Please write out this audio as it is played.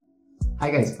Hi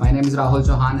guys, my name is Rahul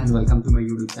Chauhan and welcome to my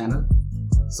YouTube channel.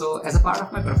 So as a part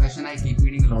of my profession, I keep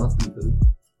meeting a lot of people.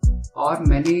 और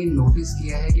मैंने notice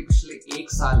किया है कि पिछले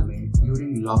एक साल में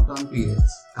during lockdown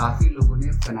periods काफी लोगों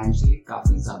ने फाइनेंशियली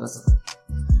काफी ज्यादा सफर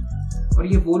किया और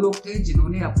ये वो लोग थे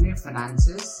जिन्होंने अपने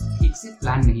फाइनेंसेस ठीक से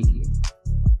प्लान नहीं किए।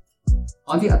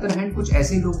 ऑन द अदर हैंड कुछ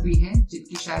ऐसे लोग भी हैं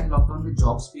जिनकी शायद लॉकडाउन में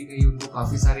जॉब्स भी गई, उनको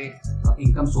काफी सारे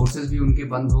इनकम सोर्सेज भी उनके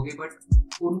बंद हो गए, बट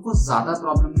उनको ज्यादा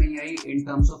प्रॉब्लम नहीं आई in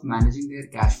terms of managing there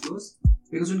cash flows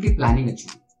because उनकी प्लानिंग अच्छी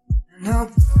थी।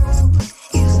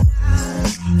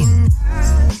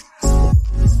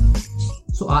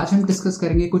 आज हम डिस्कस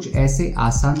करेंगे कुछ ऐसे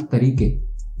आसान तरीके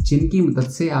जिनकी मदद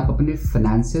से आप अपने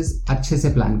फाइनेंसेस अच्छे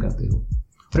से प्लान करते हो।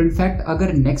 और इनफैक्ट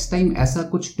अगर नेक्स्ट टाइम ऐसा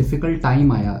कुछ डिफिकल्ट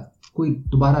टाइम आया, कोई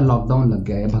दोबारा लॉकडाउन लग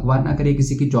गया या भगवान ना करे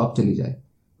किसी की जॉब चली जाए,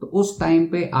 तो उस टाइम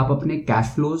पे आप अपने कैश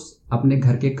फ्लोज, अपने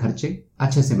घर के खर्चे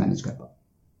अच्छे से मैनेज कर पाओ।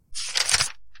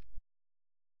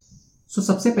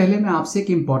 सबसे पहले मैं आपसे एक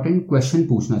इंपॉर्टेंट क्वेश्चन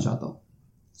पूछना चाहता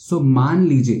हूं। मान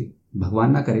लीजिए,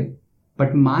 भगवान ना करे,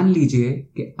 बट मान लीजिए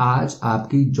कि आज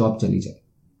आपकी जॉब चली जाए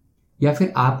या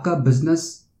फिर आपका बिजनेस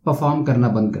परफॉर्म करना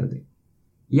बंद कर दे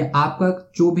या आपका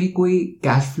जो भी कोई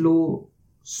कैश फ्लो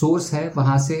सोर्स है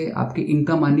वहां से आपकी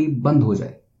इनकम आनी बंद हो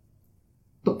जाए।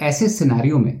 तो ऐसे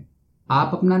सिनेरियो में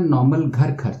आप अपना नॉर्मल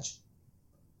घर खर्च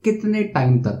कितने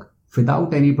टाइम तक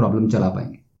विदाउट एनी प्रॉब्लम चला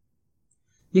पाएंगे?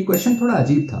 ये क्वेश्चन थोड़ा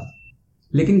अजीब था,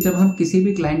 लेकिन जब हम किसी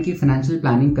भी क्लाइंट की फाइनेंशियल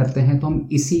प्लानिंग करते हैं तो हम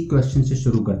इसी क्वेश्चन से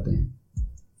शुरू करते हैं।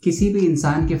 किसी भी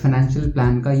इंसान के फाइनेंशियल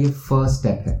प्लान का ये फर्स्ट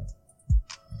स्टेप है।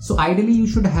 So ideally you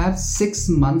should have 6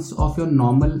 months of your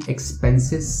normal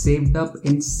expenses saved up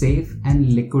in safe and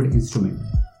liquid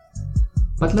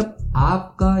instrument. मतलब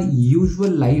आपका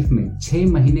यूजुअल लाइफ में 6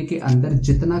 महीने के अंदर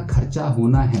जितना खर्चा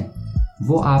होना है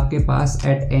वो आपके पास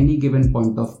at any given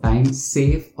point of time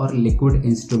safe और लिक्विड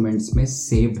इंस्ट्रूमेंट्स में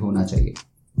सेव्ड होना चाहिए।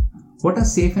 What are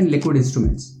safe and liquid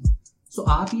instruments?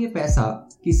 आप ये पैसा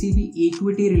किसी भी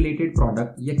इक्विटी रिलेटेड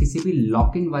प्रोडक्ट या किसी भी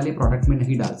लॉक इन वाले प्रोडक्ट में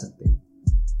नहीं डाल सकते।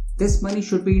 This money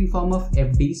should be in form of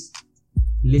FDs,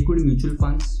 liquid mutual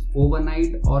funds,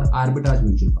 overnight और आर्बिट्राज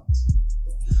म्यूचुअल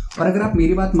फंड्स। और अगर आप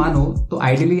मेरी बात मानो तो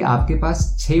आइडियली आपके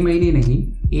पास 6 महीने नहीं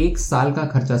 1 साल का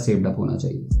खर्चा सेव्ड अप होना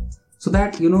चाहिए, so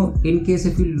that in case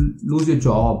if you lose your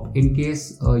job, in case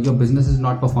your business is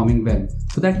not performing well,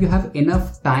 so that you have enough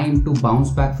time to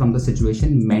bounce back from the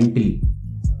situation mentally.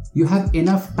 You have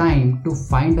enough time to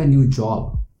find a new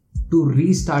job, to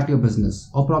restart your business,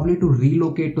 or probably to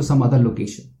relocate to some other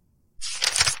location.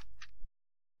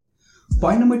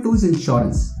 Point number 2 is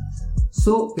insurance.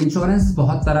 Insurance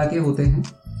बहुत तरह के होते हैं,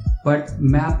 but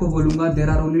मैं आपको बोलूंगा there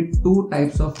are only 2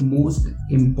 types of most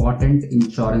important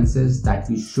insurances that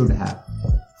you should have.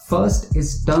 First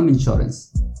is term insurance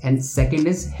and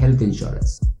second is health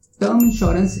insurance. Term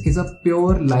insurance is a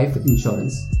pure life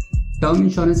insurance. Term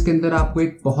insurance के अंदर आपको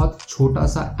एक बहुत छोटा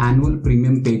सा एनुअल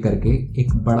प्रीमियम पे करके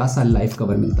एक बड़ा सा लाइफ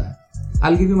कवर मिलता है।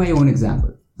 I'll give you my own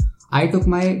example. I took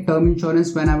my term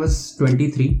insurance when I was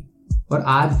 23 और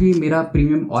आज भी मेरा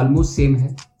प्रीमियम ऑलमोस्ट सेम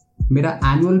है। मेरा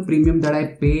एनुअल प्रीमियम दैट आई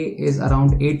पे is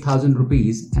around 8,000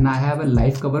 rupees and I have a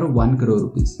life cover of 1 crore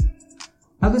rupees.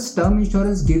 Now this term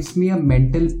insurance gives me a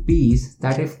mental peace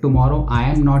that if tomorrow I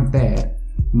am not there,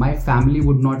 my family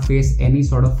would not face any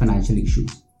sort of financial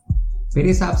issues. मेरे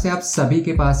हिसाब से आप सभी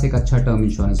के पास एक अच्छा term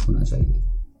insurance होना चाहिए,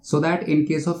 so that in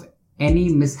case of any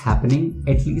miss happening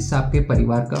at least आपके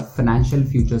परिवार का फाइनेंशियल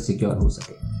फ्यूचर सिक्योर हो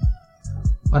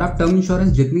सके। और आप टर्म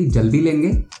इंश्योरेंस जितनी जल्दी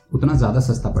लेंगे उतना ज्यादा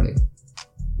सस्ता पड़ेगा।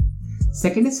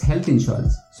 Second is health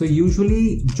insurance.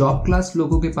 Usually job class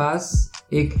लोगों के पास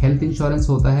एक हेल्थ इंश्योरेंस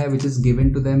होता है which is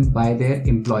given to them by there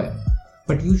employer,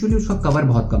 but usually उसका कवर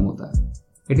बहुत कम होता है।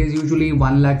 It is usually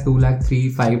 1 lakh, 2 lakh, 3,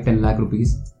 5, 10 lakh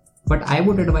rupees. But I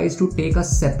would advise to take a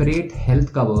separate health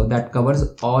cover that covers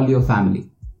all your family.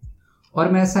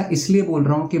 और मैं ऐसा इसलिए बोल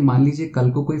रहा हूं कि मान लीजिए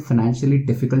कल को कोई फाइनेंशियली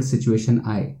डिफिकल्ट सिचुएशन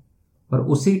आए और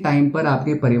उसी टाइम पर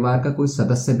आपके परिवार का कोई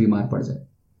सदस्य बीमार पड़ जाए,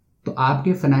 तो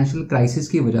आपके फाइनेंशियल क्राइसिस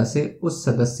की वजह से उस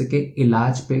सदस्य के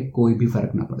इलाज पे कोई भी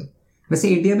फर्क ना पड़े। वैसे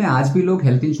इंडिया में आज भी लोग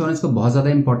हेल्थ इंश्योरेंस को बहुत ज्यादा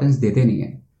इंपॉर्टेंस देते नहीं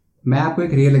है। मैं आपको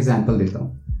एक रियल एग्जाम्पल देता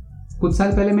हूँ। कुछ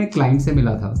साल पहले मैं एक क्लाइंट से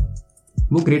मिला था,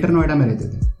 वो ग्रेटर नोएडा में रहते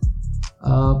थे।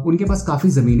 उनके पास काफ़ी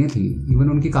ज़मीनें थी, इवन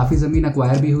उनकी काफ़ी ज़मीन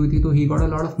अक्वायर भी हुई थी, तो he got a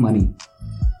lot of money.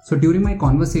 So during my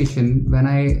conversation when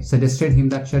I suggested him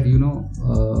that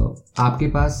आपके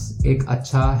पास एक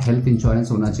अच्छा हेल्थ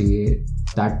इंश्योरेंस होना चाहिए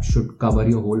that should cover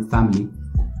your whole family.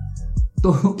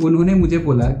 तो उन्होंने मुझे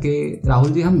बोला कि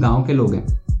राहुल जी, हम गांव के लोग हैं,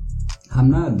 हम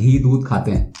ना घी दूध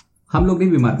खाते हैं, हम लोग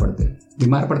नहीं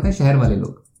बीमार पड़ते हैं शहर वाले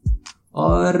लोग,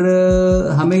 और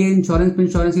हमें ये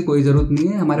इंश्योरेंस की कोई ज़रूरत नहीं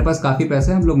है, हमारे पास काफ़ी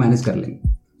पैसे हैं, हम लोग मैनेज कर लेंगे।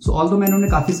 सो ऑल्दो मैंने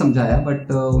उन्हें काफ़ी समझाया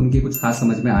बट उनकी कुछ खास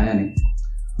समझ में आया नहीं।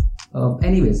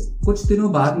 एनीवेज कुछ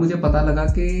दिनों बाद मुझे पता लगा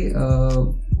कि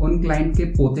उन क्लाइंट के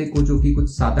पोते को, जो कि कुछ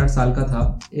 7-8 साल का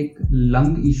था, एक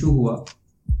लंग इशू हुआ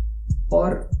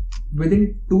और विद इन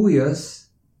 2 years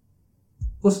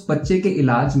उस बच्चे के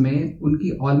इलाज में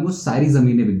उनकी ऑलमोस्ट सारी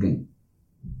ज़मीनें बिक गई।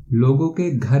 लोगों के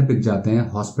घर बिक जाते हैं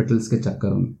हॉस्पिटल्स के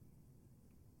चक्करों में।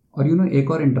 और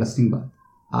एक और इंटरेस्टिंग बात,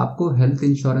 आपको हेल्थ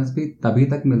इंश्योरेंस भी तभी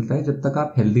तक मिलता है जब तक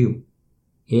आप हेल्दी हो।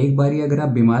 एक बारी अगर आप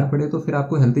बीमार पड़े तो फिर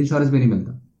आपको हेल्थ इंश्योरेंस भी नहीं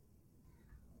मिलता।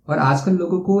 और आजकल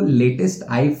लोगों को लेटेस्ट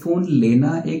आईफोन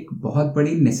लेना एक बहुत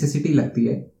बड़ी नेसेसिटी लगती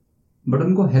है, बट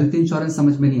उनको हेल्थ इंश्योरेंस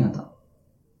समझ में नहीं आता।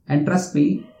 एंड ट्रस्ट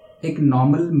मी, एक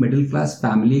नॉर्मल मिडिल क्लास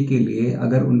फैमिली के लिए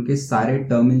अगर उनके सारे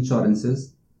टर्म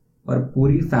इंश्योरेंसेस और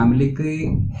पूरी फैमिली के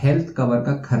हेल्थ कवर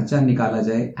का खर्चा निकाला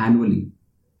जाए एनुअली,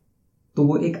 तो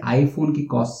वो एक आईफोन की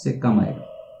कॉस्ट से कम आएगा।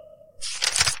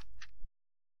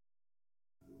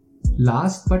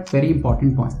 Last but very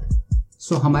important point,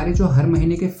 सो हमारे जो हर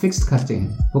महीने के फिक्स्ड खर्चे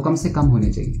हैं वो कम से कम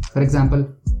होने चाहिए। For example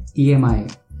EMI,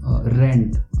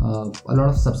 rent, a lot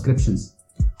of subscriptions,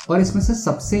 और इसमें से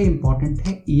सबसे इंपॉर्टेंट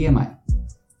है EMI।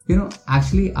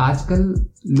 एक्चुअली आजकल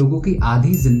लोगों की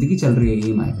आधी जिंदगी चल रही है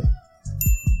EMI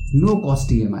पे। No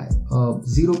cost EMI,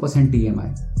 0% EMI।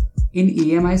 इन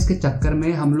EMIs के चक्कर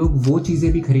में हम लोग वो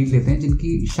चीज़ें भी खरीद लेते हैं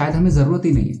जिनकी शायद हमें ज़रूरत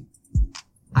ही नहीं है।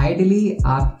 आइडियली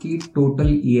आपकी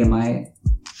total EMI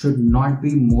should not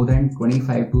be more than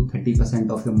 25 to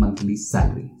 30% of your monthly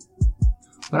salary।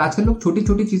 और आजकल लोग छोटी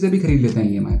छोटी चीज़ें भी खरीद लेते हैं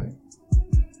EMI पे।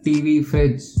 टीवी,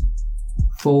 फ्रिज,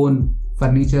 फोन,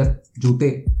 फर्नीचर, जूते।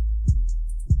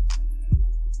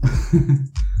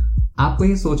 आपको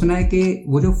ये सोचना है कि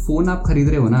वो जो फोन आप खरीद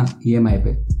रहे हो ना EMI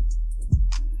पे,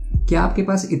 क्या आपके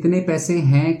पास इतने पैसे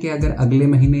हैं कि अगर अगले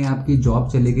महीने आपकी जॉब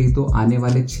चली गई तो आने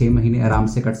वाले 6 महीने आराम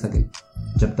से कट सके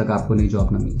जब तक आपको नई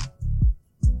जॉब ना मिले।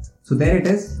 So there it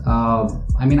is.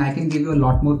 I can give you a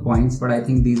lot more points, but I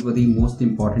think these were the most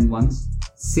important ones.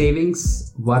 Savings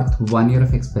worth 1 year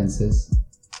of expenses,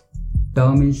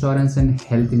 term insurance and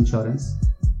health insurance,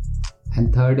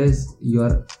 and third is your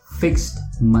fixed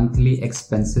monthly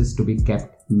expenses to be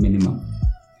kept minimum.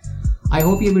 I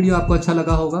hope ये video आपको अच्छा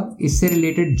लगा होगा। इससे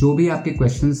related जो भी आपके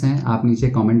questions हैं आप नीचे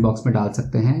कमेंट बॉक्स में डाल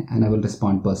सकते हैं and I will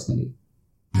respond personally.